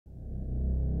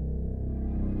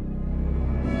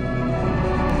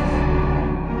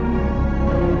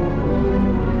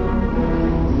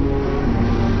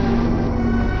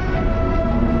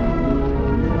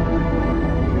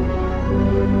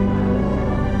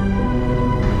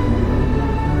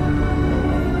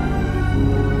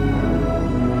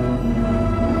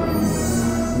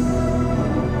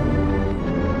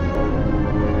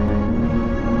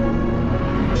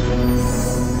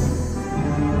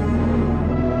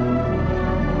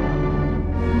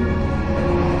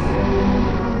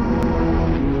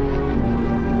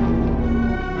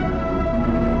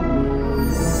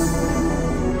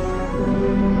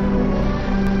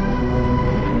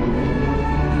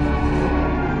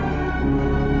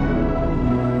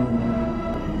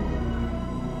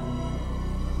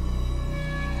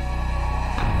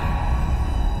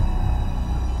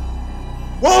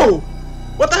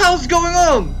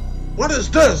What is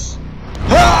this?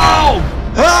 Help!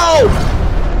 Help!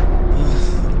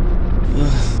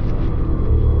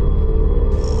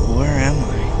 Where am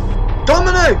I?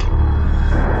 Dominic!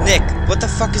 Nick, what the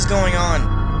fuck is going on?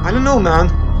 I don't know, man.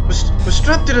 We're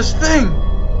strapped to this thing.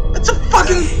 It's a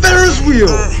fucking Ferris wheel!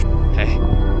 Hey,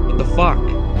 what the fuck?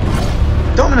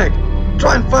 Dominic,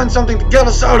 try and find something to get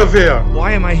us out of here.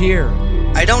 Why am I here?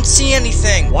 I don't see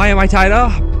anything. Why am I tied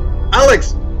up?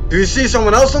 Alex, do you see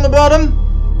someone else on the bottom?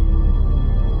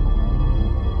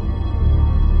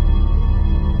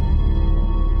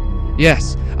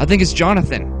 Yes, I think it's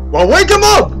Jonathan. Well, wake him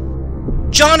up!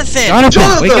 Jonathan!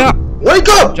 Jonathan! Wake up! Wake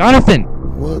up! Jonathan!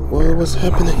 What was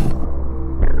happening?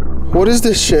 What is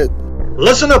this shit?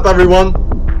 Listen up, everyone.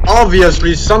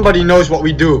 Obviously, somebody knows what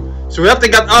we do, so we have to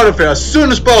get out of here as soon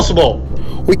as possible.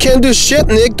 We can't do shit,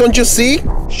 Nick, don't you see?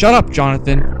 Shut up,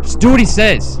 Jonathan. Just do what he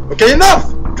says. Okay,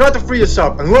 enough! Try to free us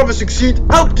up, and whoever succeeds,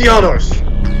 help the others.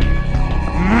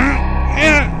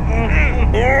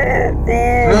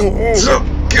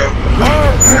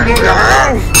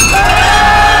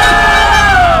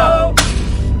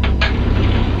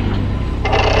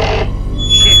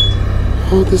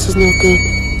 Oh, this is not good.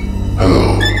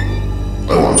 Hello,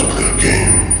 I want to play a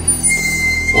game.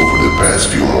 Over the past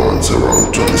few months,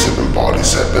 around 27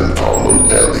 bodies have been found on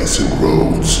alleys and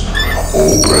roads,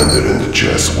 all branded in the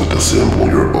chest with a symbol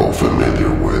you're all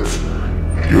familiar with.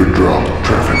 Your drug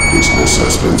traffic business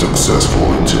has been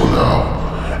successful until now,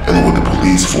 and with the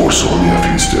police force only a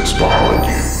few steps behind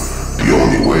you, the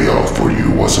only way out for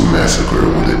you was a massacre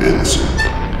with the innocent,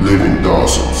 leaving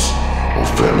dozens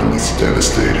of families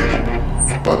devastated.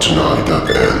 But tonight that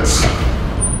ends.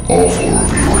 All 4 of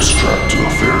you are strapped to a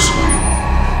Ferris wheel.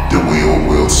 The wheel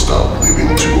will stop, leaving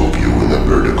 2 of you in a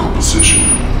vertical position,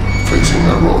 facing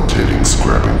a rotating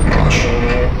scrapping brush.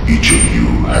 Each of you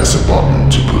has a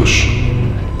button to push.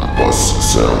 A buzz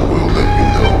sound will let you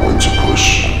know when to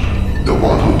push. The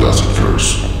one who does it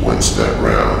first wins that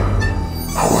round.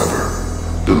 However,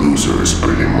 the loser is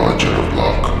pretty much out of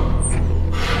luck.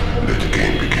 Let the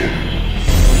game begin.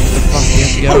 Fuck, we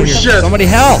have to get out of here. Shit. Somebody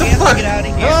help! We have to get out of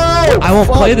here. No! I won't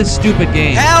play this stupid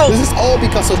game. Help! This is all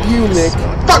because of you, Nick.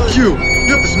 Fuck you!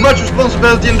 You have as much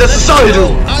responsibility in this as I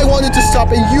do! I wanted to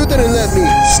stop and you didn't let me.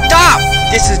 Stop!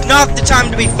 This is not the time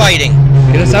to be fighting.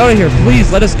 Get us out of here, please.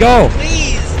 Let us go.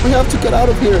 Please! We have to get out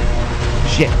of here.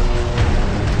 Shit.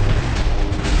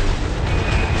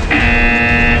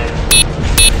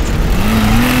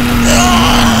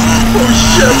 Oh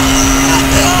shit!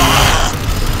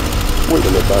 We're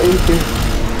gonna die in here.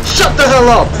 Shut the hell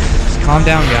up! Just calm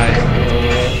down, guys.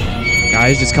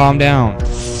 Guys, just calm down.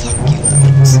 Fuck you,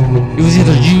 Alex. It was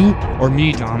either you or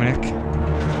me, Dominic.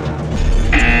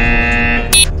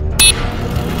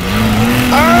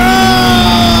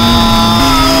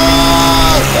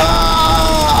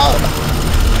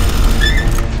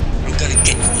 I'm gonna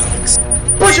get you, Alex.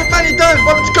 Push it many times,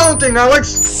 but it's counting,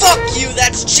 Alex! Fuck you,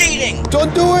 that's cheating!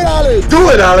 Don't do it, Alex. Do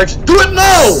it, Alex! Do it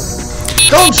now!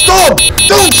 Don't stop!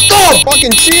 Don't stop!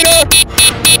 Fucking cheater.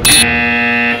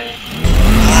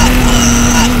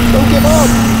 Don't give up.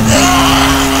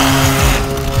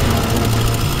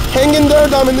 Hang in there,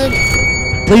 Dominic.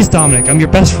 Please, Dominic, I'm your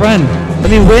best friend.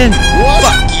 Let me win. What?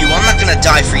 Fuck you, I'm not gonna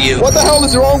die for you. What the hell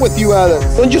is wrong with you, Alex?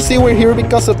 Don't you see we're here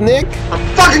because of Nick? I'm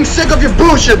fucking sick of your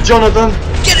bullshit, Jonathan!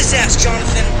 Get his ass,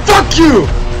 Jonathan. Fuck you!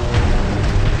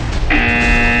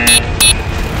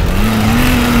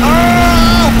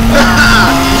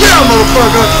 Yeah,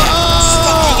 motherfucker!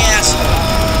 Fucking asshole.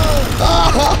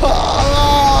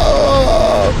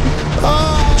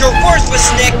 You're worthless,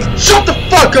 Nick. Shut the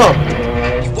fuck up!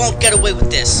 You won't get away with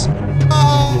this.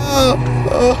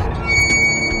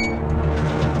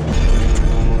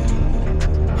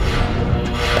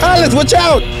 Alex, watch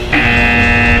out!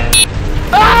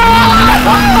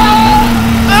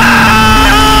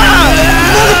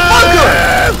 Motherfucker!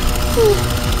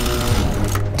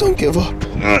 Don't give up.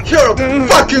 You're a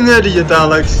fucking idiot,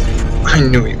 Alex! I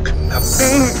knew you could never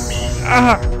beat me.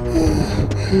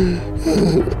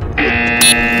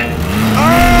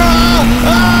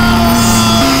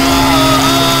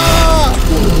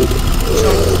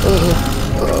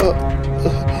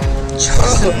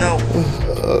 Jonathan, no.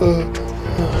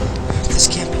 This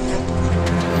can't be happening.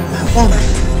 I won't.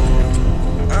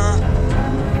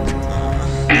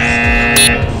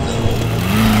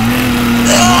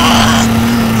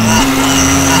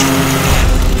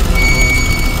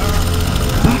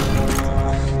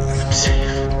 I'm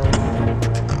safe.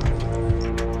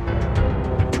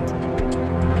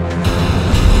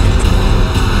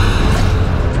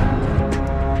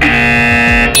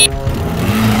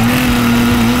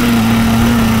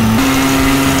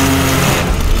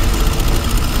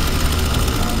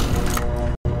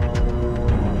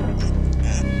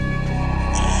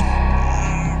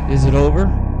 Is it over?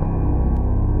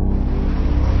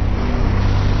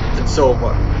 It's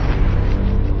over.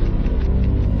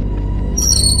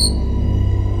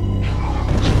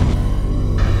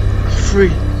 Free.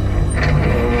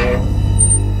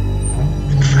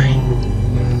 Free.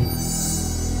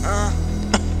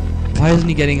 Why isn't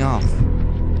he getting off?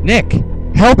 Nick,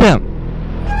 help him!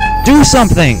 Do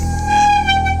something!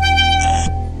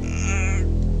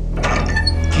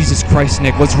 Jesus Christ,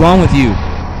 Nick, what's wrong with you?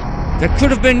 That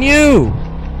could have been you!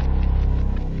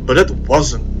 But it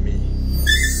wasn't me.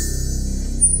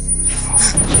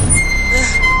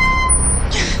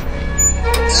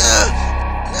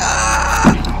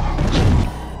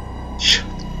 Shit.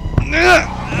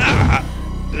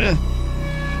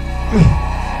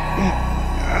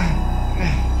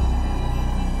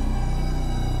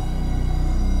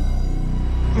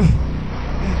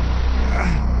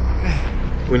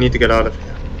 We need to get out of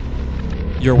here.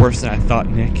 You're worse than I thought,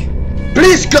 Nick.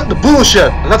 Please cut the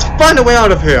bullshit and let's find a way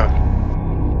out of here.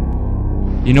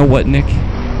 You know what, Nick?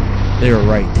 They were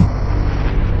right.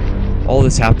 All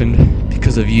this happened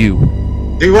because of you.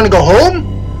 Do you want to go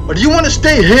home? Or do you want to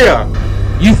stay here?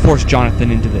 You forced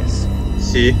Jonathan into this.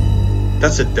 See?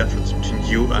 That's the difference between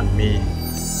you and me.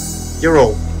 You're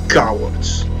all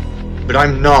cowards. But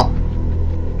I'm not.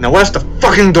 Now where's the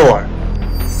fucking door?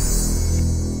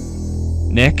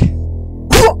 Nick?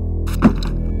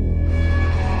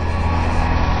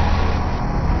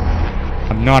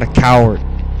 I'm not a coward.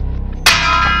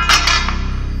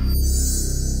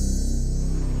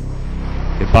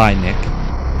 Goodbye, Nick.